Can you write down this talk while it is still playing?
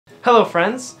Hello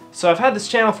friends! So I've had this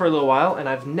channel for a little while and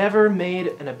I've never made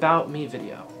an about me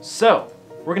video. So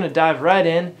we're gonna dive right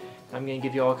in and I'm gonna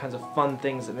give you all kinds of fun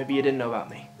things that maybe you didn't know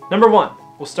about me. Number one,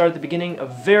 we'll start at the beginning. A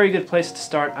very good place to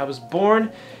start. I was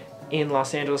born in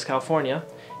Los Angeles, California,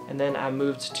 and then I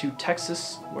moved to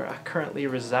Texas where I currently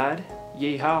reside.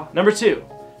 Yeehaw! Number two,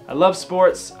 I love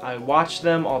sports. I watch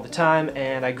them all the time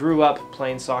and I grew up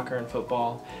playing soccer and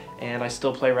football, and I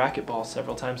still play racquetball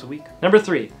several times a week. Number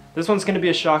three, this one's gonna be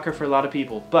a shocker for a lot of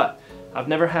people, but I've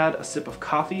never had a sip of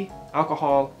coffee,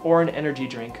 alcohol, or an energy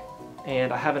drink,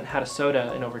 and I haven't had a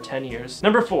soda in over 10 years.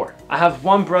 Number four, I have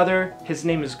one brother. His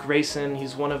name is Grayson.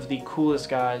 He's one of the coolest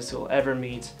guys you'll ever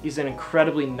meet. He's an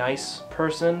incredibly nice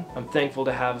person. I'm thankful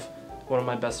to have one of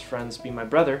my best friends be my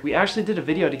brother. We actually did a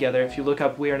video together. If you look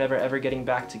up We Are Never Ever Getting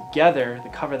Back Together, the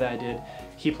cover that I did,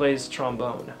 he plays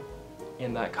trombone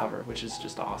in that cover, which is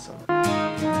just awesome.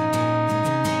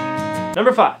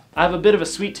 Number five, I have a bit of a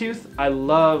sweet tooth. I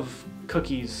love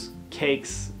cookies,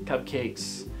 cakes,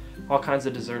 cupcakes, all kinds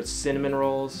of desserts, cinnamon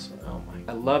rolls. Oh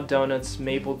my! I love donuts,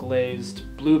 maple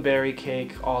glazed, blueberry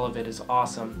cake, all of it is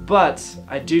awesome. But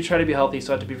I do try to be healthy,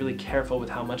 so I have to be really careful with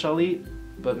how much I'll eat.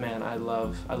 But man, I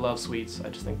love sweets. I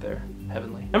just think they're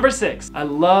heavenly. Number six, I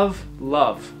love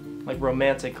love, like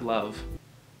romantic love.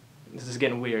 This is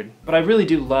getting weird, but I really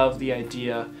do love the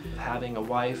idea of having a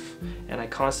wife, and I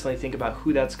constantly think about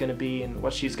who that's gonna be and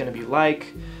what she's gonna be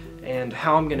like and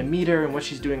how I'm gonna meet her and what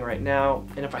she's doing right now.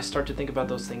 And if I start to think about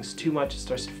those things too much, it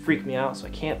starts to freak me out, so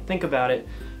I can't think about it,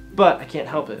 but I can't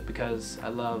help it because I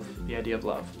love the idea of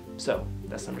love. So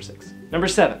that's number six. Number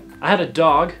seven, I had a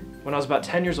dog when I was about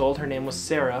 10 years old. Her name was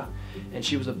Sarah, and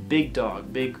she was a big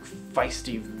dog, big,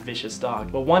 feisty, vicious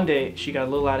dog. Well, one day she got a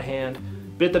little out of hand,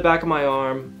 bit the back of my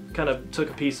arm, kind of took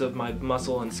a piece of my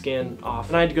muscle and skin off,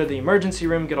 and I had to go to the emergency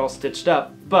room, get all stitched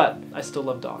up, but I still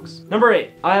love dogs. Number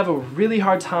eight, I have a really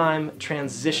hard time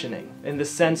transitioning in the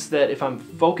sense that if I'm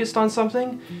focused on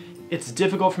something, it's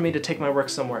difficult for me to take my work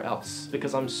somewhere else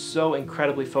because I'm so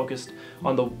incredibly focused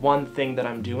on the one thing that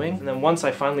I'm doing. And then once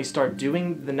I finally start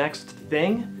doing the next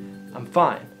thing, I'm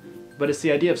fine. But it's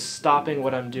the idea of stopping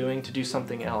what I'm doing to do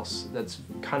something else that's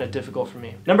kind of difficult for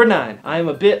me. Number nine, I am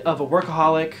a bit of a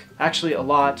workaholic, actually a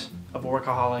lot of a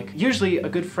workaholic. Usually a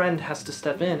good friend has to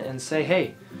step in and say,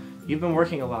 hey, you've been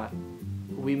working a lot.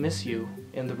 We miss you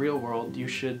in the real world. You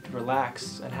should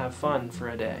relax and have fun for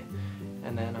a day.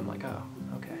 And then I'm like, oh,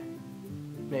 okay,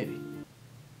 maybe.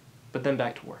 But then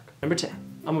back to work. Number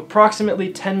 10, I'm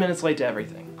approximately 10 minutes late to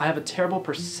everything. I have a terrible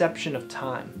perception of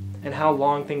time and how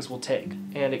long things will take.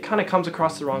 And it kind of comes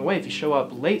across the wrong way if you show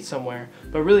up late somewhere,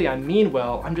 but really I mean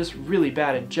well. I'm just really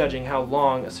bad at judging how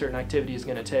long a certain activity is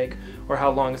gonna take or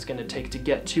how long it's gonna take to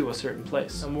get to a certain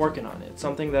place. I'm working on it. It's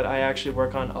something that I actually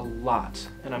work on a lot,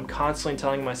 and I'm constantly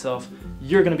telling myself,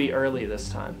 you're gonna be early this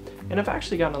time. And I've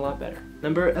actually gotten a lot better.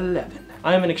 Number 11,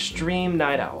 I am an extreme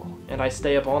night owl, and I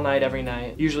stay up all night every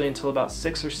night, usually until about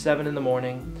 6 or 7 in the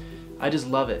morning. I just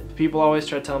love it. People always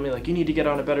try to tell me like, you need to get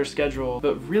on a better schedule,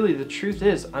 but really the truth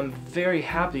is I'm very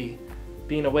happy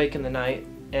being awake in the night,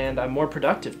 and I'm more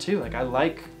productive too. Like, I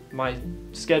like my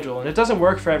schedule, and it doesn't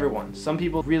work for everyone. Some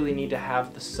people really need to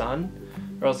have the sun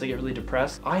or else they get really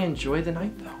depressed. I enjoy the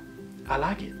night though. I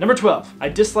like it. Number 12, I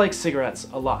dislike cigarettes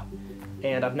a lot,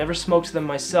 and I've never smoked them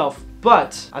myself,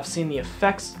 but I've seen the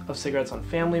effects of cigarettes on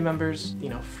family members, you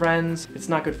know, friends. It's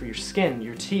not good for your skin,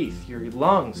 your teeth, your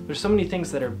lungs. There's so many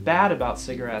things that are bad about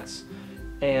cigarettes,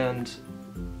 and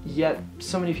yet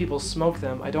so many people smoke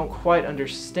them. I don't quite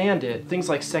understand it. Things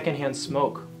like secondhand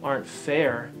smoke aren't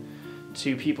fair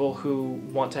to people who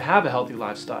want to have a healthy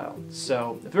lifestyle.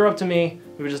 So if it were up to me,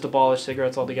 we would just abolish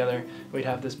cigarettes altogether, and we'd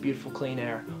have this beautiful clean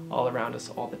air all around us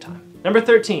all the time. Number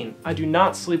 13, I do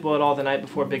not sleep well at all the night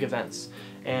before big events,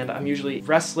 and I'm usually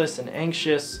restless and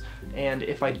anxious, and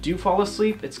if I do fall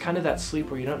asleep, it's kind of that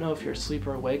sleep where you don't know if you're asleep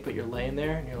or awake, but you're laying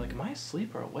there and you're like, am I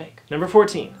asleep or awake? Number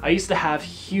 14, I used to have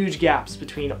huge gaps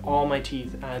between all my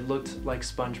teeth, and I looked like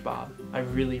SpongeBob. I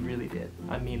really, really did.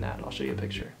 I mean that. I'll show you a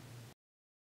picture.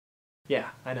 Yeah,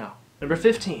 I know. Number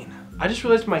 15. I just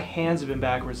realized my hands have been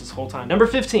backwards this whole time. Number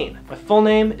 15. My full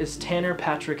name is Tanner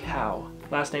Patrick Howe.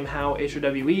 Last name Howe,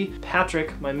 H-O-W-E.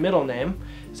 Patrick, my middle name,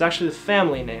 is actually the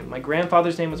family name. My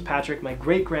grandfather's name was Patrick. My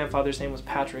great-grandfather's name was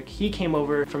Patrick. He came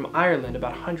over from Ireland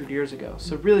about 100 years ago.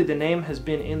 So really the name has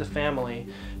been in the family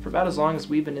for about as long as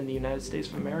we've been in the United States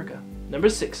of America. Number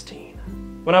 16.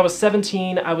 When I was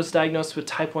 17, I was diagnosed with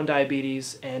type 1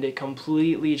 diabetes, and it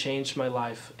completely changed my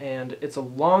life. And it's a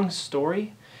long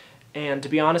story, and to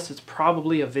be honest, it's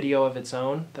probably a video of its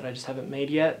own that I just haven't made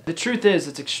yet. The truth is,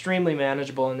 it's extremely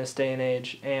manageable in this day and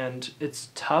age, and it's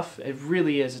tough. It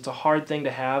really is. It's a hard thing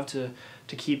to have to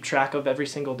to keep track of every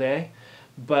single day.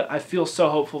 But I feel so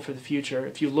hopeful for the future.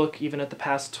 If you look even at the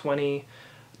past 20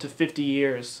 to 50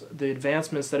 years, the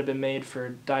advancements that have been made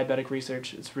for diabetic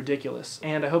research, it's ridiculous.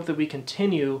 And I hope that we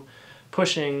continue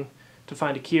pushing to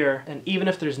find a cure. And even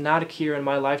if there's not a cure in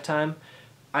my lifetime,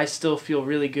 I still feel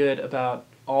really good about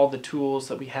all the tools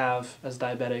that we have as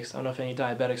diabetics. I don't know if any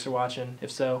diabetics are watching.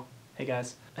 If so, hey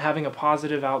guys. Having a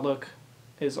positive outlook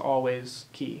is always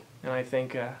key. And I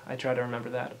think I try to remember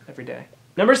that every day.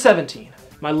 Number 17.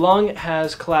 My lung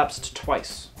has collapsed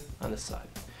twice on this side.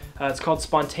 It's called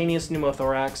spontaneous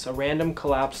pneumothorax, a random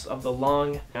collapse of the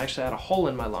lung. I actually had a hole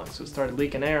in my lung, so it started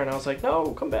leaking air, and I was like,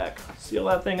 no, come back, seal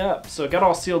that thing up. So it got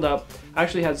all sealed up. I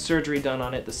actually had surgery done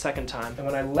on it the second time. And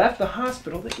when I left the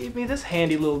hospital, they gave me this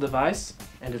handy little device,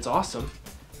 and it's awesome.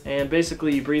 And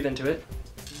basically, you breathe into it,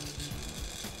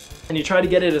 and you try to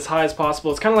get it as high as possible.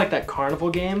 It's kind of like that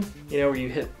carnival game, you know, where you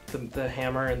hit the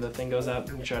hammer and the thing goes up,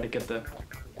 and you try to get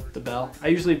the bell. I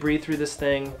usually breathe through this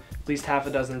thing at least half a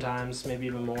dozen times, maybe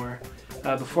even more,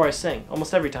 before I sing.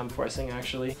 Almost every time before I sing,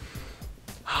 actually.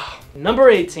 Number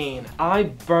 18, I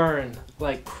burn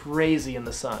like crazy in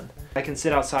the sun. I can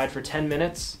sit outside for 10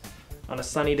 minutes on a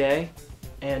sunny day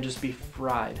and just be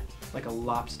fried like a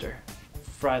lobster.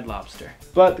 Fried lobster.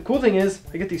 But the cool thing is,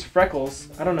 I get these freckles.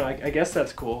 I don't know, I guess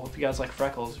that's cool if you guys like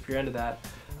freckles, if you're into that.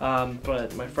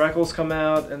 But my freckles come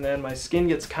out, and then my skin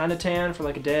gets kind of tan for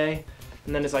like a day,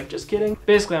 and then it's like, just kidding.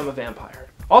 Basically, I'm a vampire.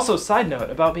 Also, side note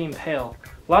about being pale.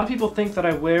 A lot of people think that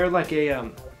I wear like a,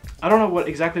 I don't know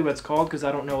exactly what it's called because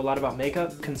I don't know a lot about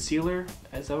makeup. Concealer,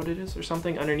 is that what it is? Or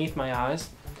something underneath my eyes.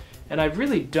 And I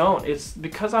really don't. It's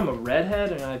because I'm a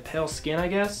redhead and I have pale skin, I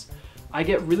guess. I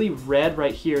get really red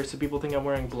right here, so people think I'm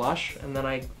wearing blush. And then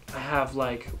I have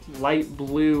like light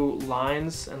blue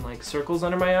lines and like circles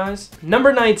under my eyes.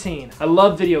 Number 19, I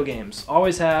love video games.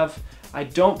 Always have. I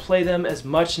don't play them as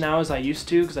much now as I used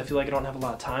to because I feel like I don't have a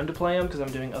lot of time to play them because I'm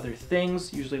doing other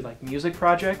things, usually like music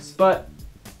projects. But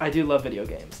I do love video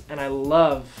games, and I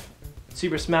love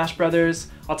Super Smash Brothers.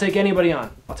 I'll take anybody on.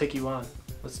 I'll take you on.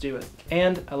 Let's do it.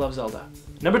 And I love Zelda.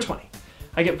 Number 20.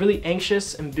 I get really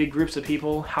anxious in big groups of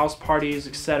people, house parties,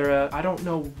 etc. I don't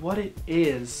know what it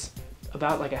is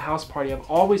about like a house party.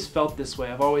 I've always felt this way.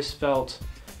 I've always felt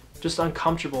just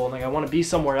uncomfortable, and like I want to be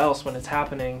somewhere else when it's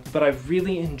happening. But I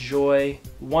really enjoy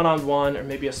one-on-one or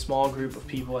maybe a small group of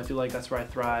people. I feel like that's where I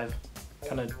thrive.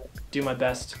 Kind of do my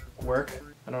best work.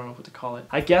 I don't know what to call it.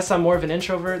 I guess I'm more of an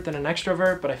introvert than an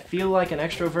extrovert, but I feel like an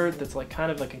extrovert that's like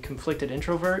kind of like a conflicted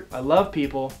introvert. I love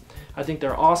people. I think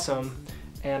they're awesome,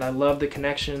 and I love the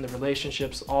connection, the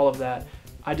relationships, all of that.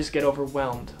 I just get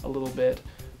overwhelmed a little bit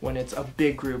when it's a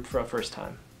big group for a first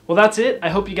time. Well, that's it. I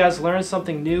hope you guys learned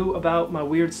something new about my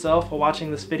weird self while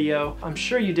watching this video. I'm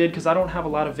sure you did because I don't have a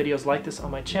lot of videos like this on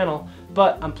my channel,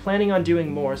 but I'm planning on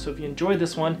doing more. So if you enjoyed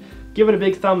this one, give it a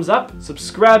big thumbs up,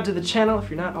 subscribe to the channel if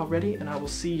you're not already, and I will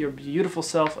see your beautiful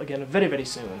self again very, very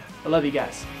soon. I love you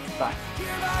guys. Bye.